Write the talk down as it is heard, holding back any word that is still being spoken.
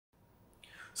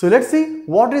So let's see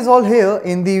what is all here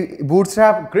in the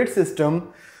Bootstrap grid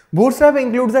system. Bootstrap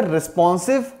includes a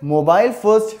responsive mobile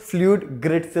first fluid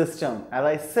grid system. As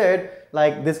I said,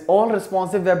 like this all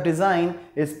responsive web design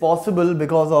is possible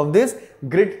because of this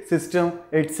grid system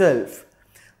itself.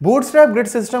 Bootstrap grid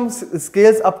system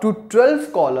scales up to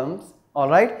 12 columns,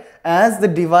 alright, as the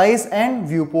device and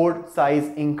viewport size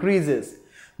increases.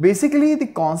 Basically, the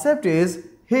concept is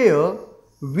here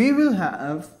we will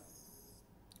have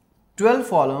 12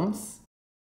 columns,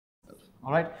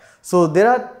 alright. So there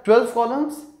are 12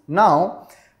 columns. Now,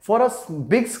 for a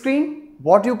big screen,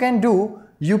 what you can do,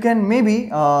 you can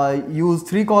maybe use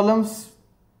 3 columns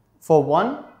for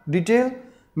one detail,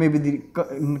 maybe the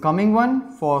coming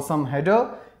one for some header,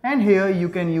 and here you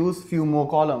can use few more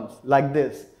columns like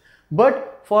this.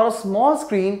 But for a small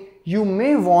screen, you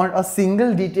may want a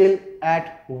single detail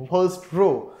at first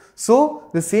row. So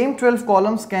the same 12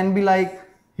 columns can be like,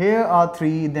 here are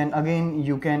 3, then again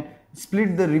you can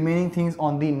split the remaining things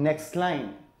on the next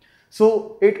line.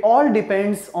 So it all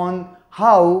depends on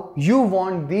how you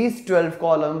want these 12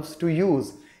 columns to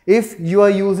use. If you are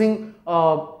using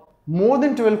more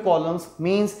than 12 columns,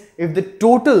 means if the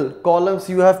total columns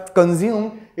you have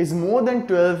consumed is more than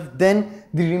 12, then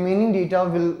the remaining data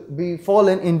will be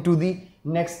fallen into the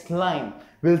next line.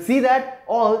 We'll see that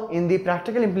all in the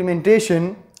practical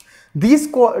implementation.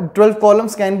 These 12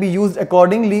 columns can be used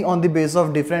accordingly on the basis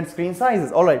of different screen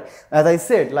sizes. Alright, as I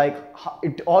said, like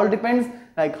it all depends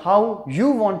like how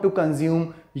you want to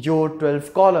consume your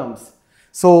 12 columns.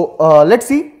 So let's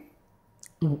see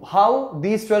how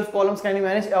these 12 columns can be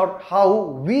managed, or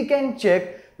how we can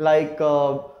check like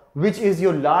which is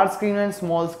your large screen and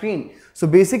small screen. So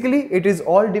basically it is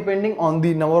all depending on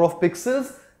the number of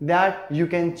pixels that you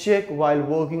can check while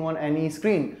working on any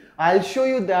screen. I'll show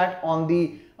you that on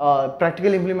the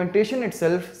practical implementation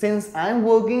itself, since I am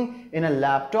working in a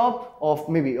laptop of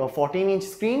maybe a 14-inch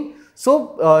screen.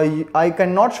 So I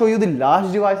cannot show you the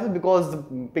large devices because the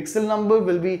pixel number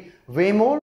will be way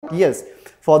more. Yes,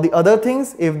 for the other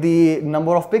things, if the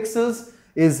number of pixels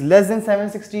is less than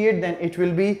 768, then it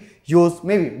will be used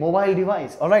maybe mobile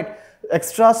device. Alright,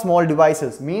 extra small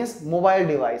devices means mobile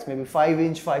device, maybe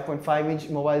 5-inch, 5.5-inch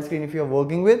mobile screen if you are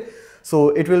working with. So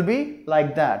it will be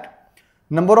like that.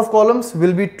 Number of columns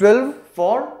will be 12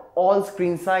 for all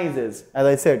screen sizes, as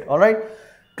I said. Alright,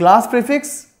 class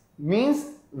prefix means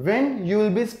when you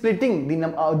will be splitting the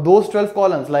those 12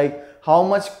 columns, like how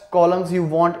much columns you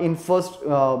want in first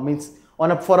means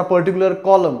on for a particular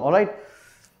column. Alright,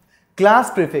 class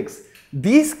prefix.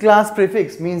 These class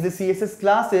prefix means the CSS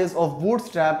classes of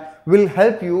Bootstrap will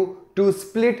help you to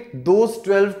split those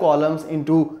 12 columns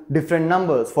into different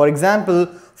numbers. For example,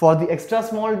 for the extra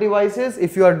small devices,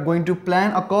 if you are going to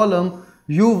plan a column,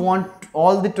 you want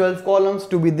all the 12 columns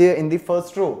to be there in the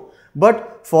first row.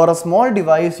 But for a small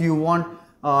device, you want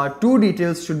 2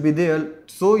 details should be there,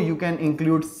 so you can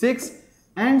include 6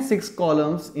 and 6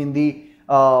 columns in the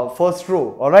first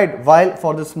row. Alright, while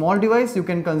for the small device, you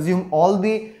can consume all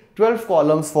the 12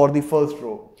 columns for the first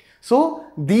row. So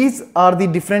these are the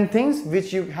different things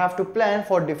which you have to plan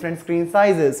for different screen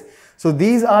sizes. So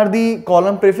these are the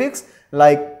column prefix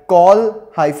like col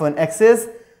 -access.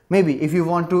 Maybe if you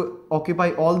want to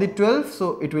occupy all the 12,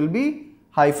 so it will be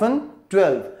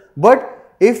 -12. But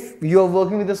if you are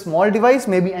working with a small device,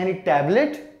 maybe any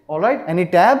tablet, alright, any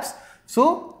tabs,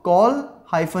 so col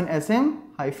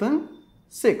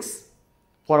 -sm-6.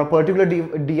 For a particular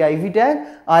div tag,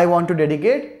 I want to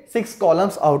dedicate 6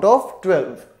 columns out of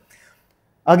 12.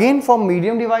 Again, for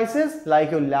medium devices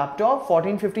like your laptop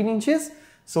 14-15 inches,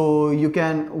 so you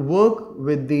can work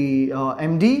with the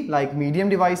MD like medium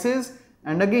devices,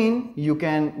 and again you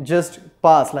can just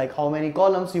pass like how many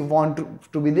columns you want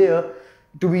to be there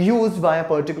to be used by a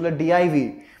particular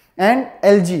div. And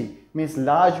LG means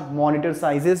large monitor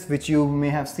sizes, which you may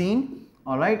have seen,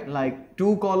 alright, like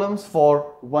 2 columns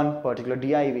for one particular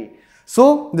div.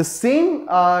 So the same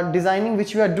designing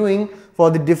which we are doing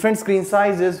for the different screen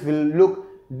sizes will look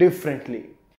differently.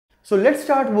 So let's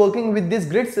start working with this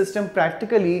grid system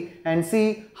practically and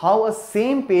see how a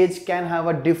same page can have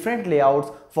a different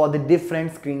layouts for the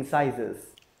different screen sizes.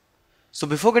 So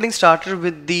before getting started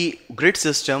with the grid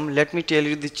system, let me tell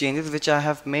you the changes which I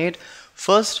have made.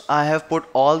 First, I have put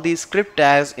all the script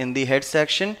tags in the head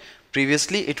section.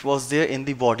 Previously it was there in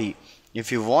the body.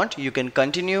 If you want, you can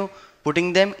continue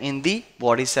putting them in the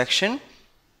body section.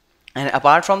 And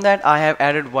apart from that, I have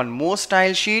added one more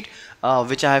style sheet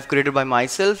which I have created by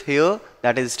myself here,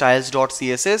 that is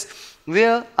styles.css,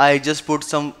 where I just put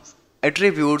some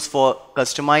attributes for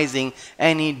customizing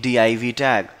any div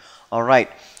tag. Alright,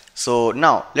 so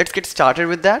now let's get started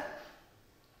with that.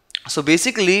 So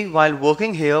basically, while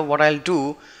working here, what I'll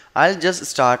do, I'll just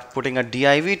start putting a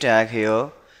div tag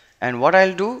here, and what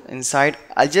I'll do inside,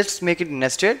 I'll just make it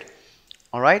nested.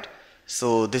 Alright,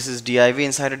 so this is div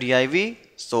inside a div.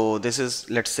 So this is,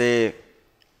 let's say,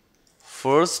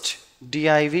 first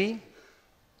div,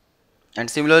 and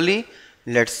similarly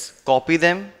let's copy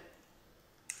them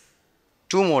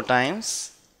 2 more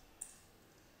times,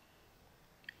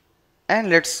 and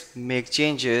let's make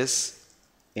changes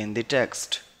in the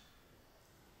text.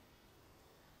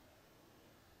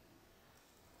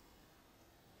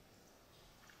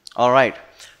 Alright,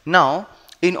 now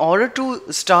in order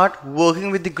to start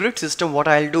working with the grid system, what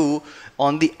I'll do,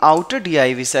 on the outer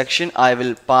div section I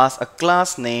will pass a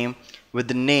class name with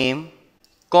the name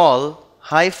call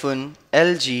hyphen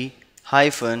lg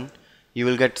hyphen. You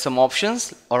will get some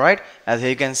options. Alright, as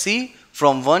here you can see,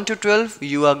 from 1 to 12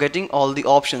 you are getting all the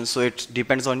options, so it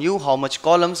depends on you how much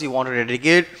columns you want to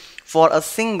dedicate for a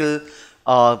single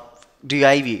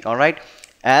div. Alright,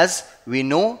 as we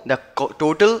know, the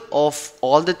total of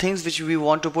all the things which we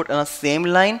want to put on a same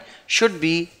line should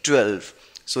be 12.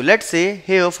 So let's say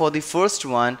here for the first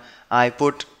one I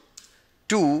put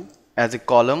 2 as a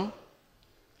column.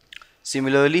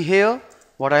 Similarly here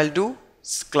what I'll do,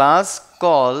 class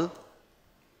call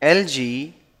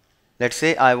lg, let's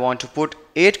say I want to put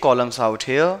 8 columns out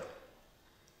here,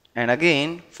 and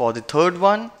again for the third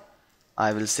one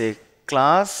I will say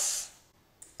class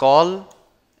call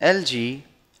lg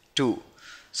 2.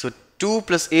 So 2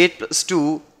 plus 8 plus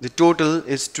 2, the total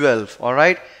is 12.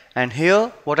 Alright, and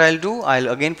here what I'll do, I'll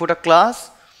again put a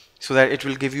class so that it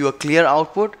will give you a clear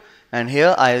output, and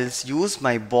here I'll use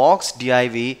my box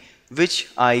div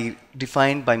which I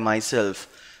defined by myself.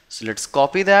 So let's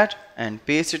copy that and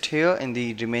paste it here in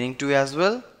the remaining 2 as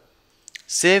well.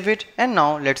 Save it, and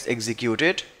now let's execute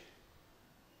it.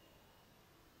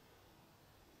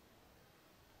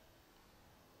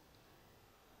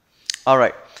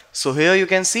 Alright, so here you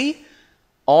can see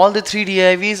all the 3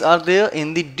 divs are there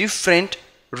in the different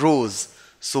rows.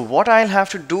 So what I'll have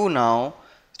to do now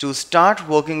to start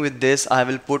working with this, I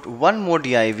will put one more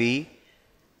div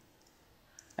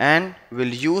and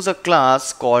will use a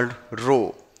class called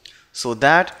row, so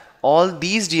that all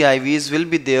these divs will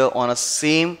be there on a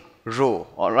same row.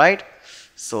 Alright,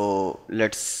 so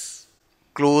let's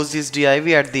close this div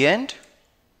at the end.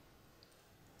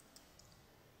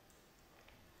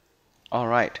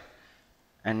 Alright,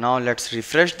 and now let's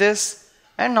refresh this,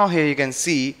 and now here you can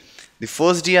see the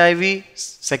first div,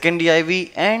 second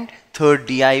div and third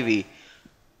div.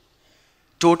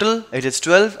 Total it is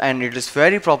 12, and it is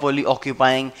very properly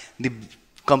occupying the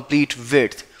complete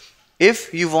width.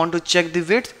 If you want to check the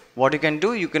width, what you can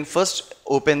do, you can first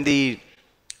open the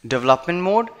development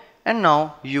mode, and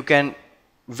now you can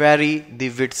vary the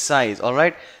width size.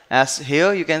 Alright, as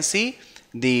here you can see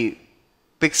the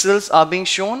pixels are being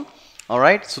shown.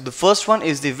 Alright, so the first one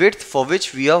is the width for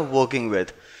which we are working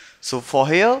with. So for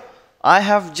here I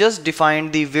have just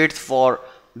defined the width for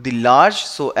the large,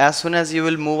 so as soon as you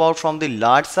will move out from the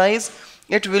large size,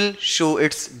 it will show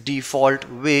its default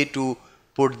way to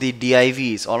put the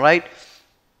divs. Alright,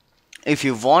 if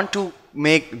you want to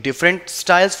make different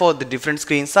styles for the different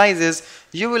screen sizes,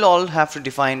 you will all have to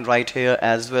define right here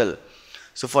as well.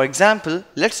 So for example,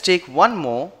 let's take one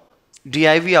more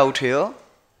div out here,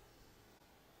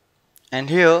 and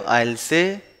here I'll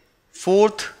say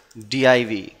fourth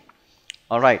div.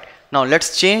 Alright, now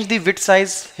let's change the width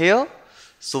size here.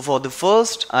 So for the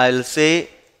first I'll say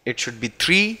it should be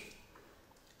 3,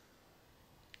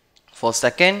 for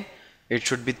second it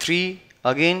should be 3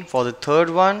 again, for the third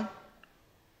one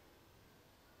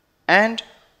and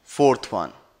fourth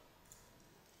one.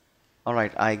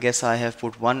 Alright, I guess I have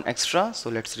put one extra, so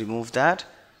let's remove that.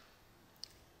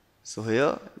 So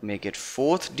here make it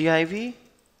fourth div.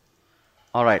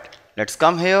 Alright, let's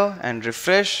come here and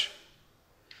refresh.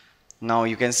 Now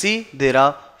you can see there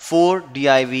are 4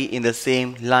 div in the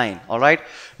same line. Alright,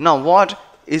 now what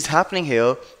is happening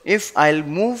here, if I'll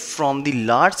move from the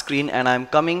large screen and I'm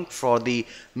coming for the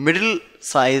middle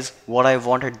size what I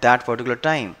want at that particular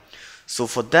time. So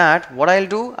for that what I'll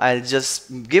do, I'll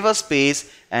just give a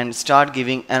space and start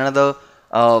giving another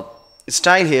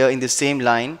style here in the same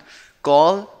line,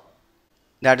 call,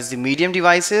 that is the medium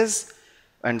devices,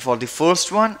 and for the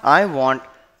first one I want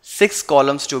 6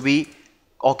 columns to be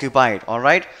occupied.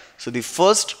 Alright, so the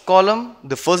first column,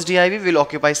 the first div will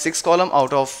occupy 6 columns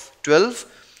out of 12.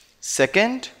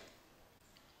 Second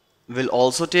will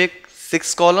also take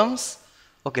 6 columns.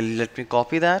 Okay, let me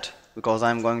copy that because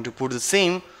I'm going to put the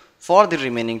same for the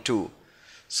remaining 2.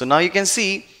 So now you can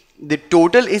see the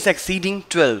total is exceeding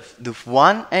 12. The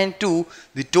 1 and 2,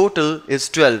 the total is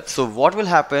 12. So what will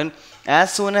happen,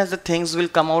 as soon as the things will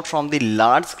come out from the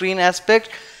large screen aspect,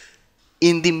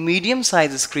 in the medium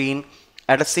size screen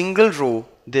at a single row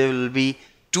there will be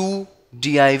two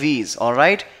divs,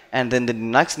 alright, and then the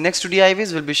next two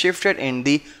divs will be shifted in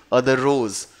the other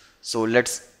rows. So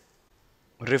let's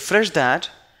refresh that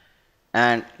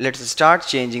and let's start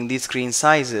changing the screen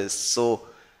sizes. So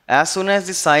as soon as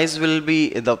the size will be,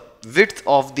 the width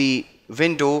of the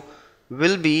window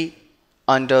will be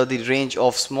under the range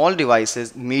of small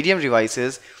devices, medium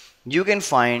devices, you can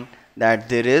find that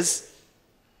there is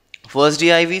first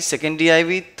div, second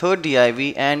div, third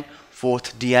div and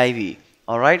fourth div.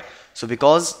 Alright, so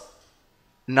because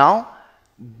now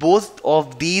both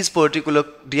of these particular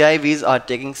divs are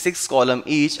taking 6 column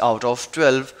each out of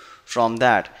 12 from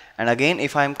that. And again,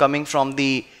 if I am coming from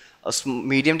the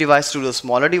medium device to the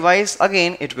smaller device,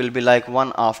 again it will be like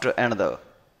one after another.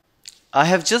 I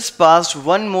have just passed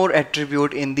one more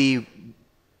attribute in the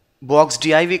box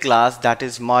div class, that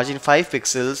is margin 5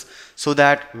 pixels, so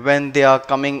that when they are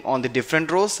coming on the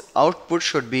different rows, output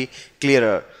should be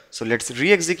clearer. So let's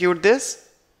re-execute this.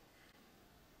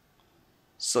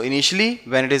 So initially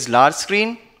when it is large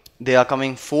screen, they are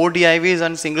coming 4 divs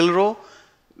on single row.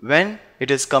 When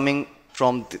it is coming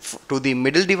from to the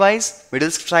middle device, middle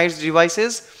size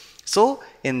devices, so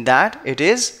in that it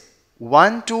is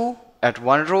 1, 2 at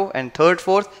one row and third,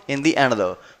 fourth in the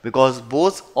another, because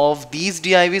both of these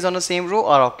divs on the same row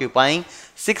are occupying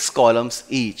 6 columns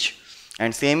each,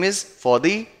 and same is for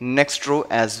the next row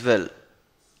as well.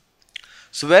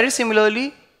 So very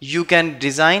similarly you can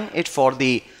design it for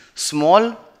the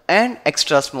small and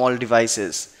extra small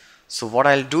devices. So what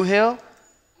I'll do here,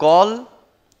 call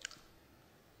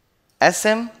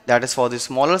SM, that is for the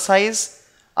smaller size.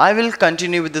 I will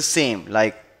continue with the same,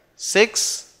 like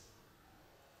 6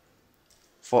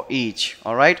 for each.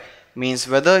 Alright, means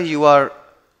whether you are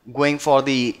going for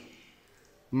the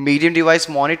medium device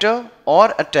monitor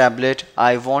or a tablet,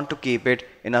 I want to keep it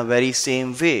in a very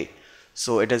same way.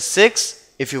 So it is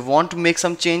 6. If you want to make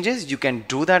some changes, you can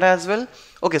do that as well.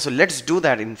 Okay, so let's do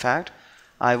that. In fact,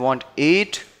 I want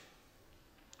 8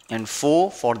 and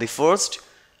 4 for the first,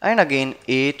 and again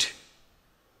 8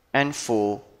 and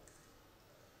 4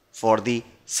 for the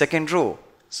second row.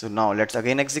 So now let's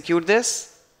again execute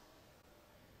this.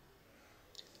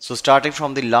 So starting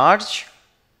from the large,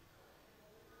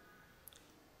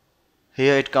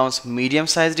 here it comes medium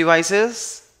sized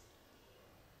devices,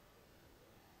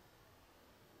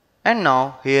 and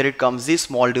now here it comes the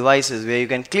small devices, where you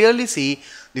can clearly see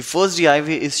the first div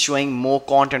is showing more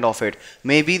content of it.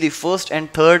 Maybe the first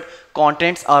and third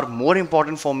contents are more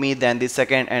important for me than the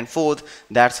second and fourth.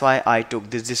 That's why I took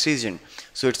this decision.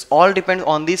 So it's all depends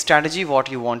on the strategy what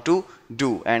you want to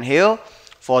do. And here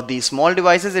for the small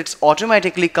devices, it's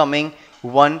automatically coming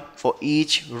one for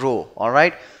each row.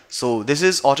 Alright, so this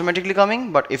is automatically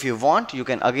coming, but if you want, you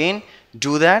can again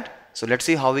do that. So let's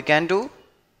see how we can do.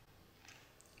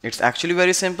 It's actually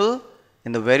very simple.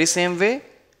 In the very same way,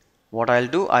 what I'll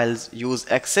do, I'll use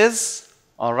X's,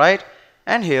 alright,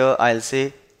 and here I'll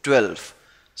say 12.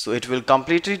 So it will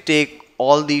completely take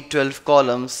all the 12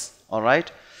 columns,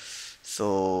 alright.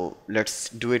 So let's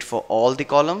do it for all the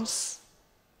columns.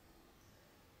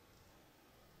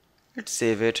 Let's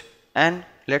save it and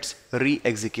let's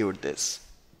re-execute this.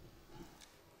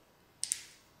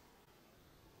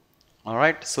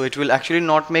 Alright, so it will actually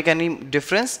not make any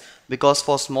difference, because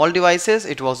for small devices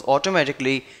it was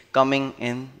automatically coming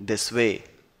in this way.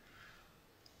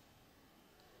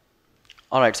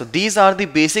 Alright, so these are the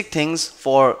basic things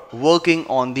for working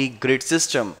on the grid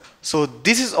system. So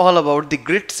this is all about the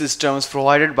grid systems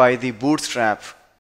provided by the Bootstrap.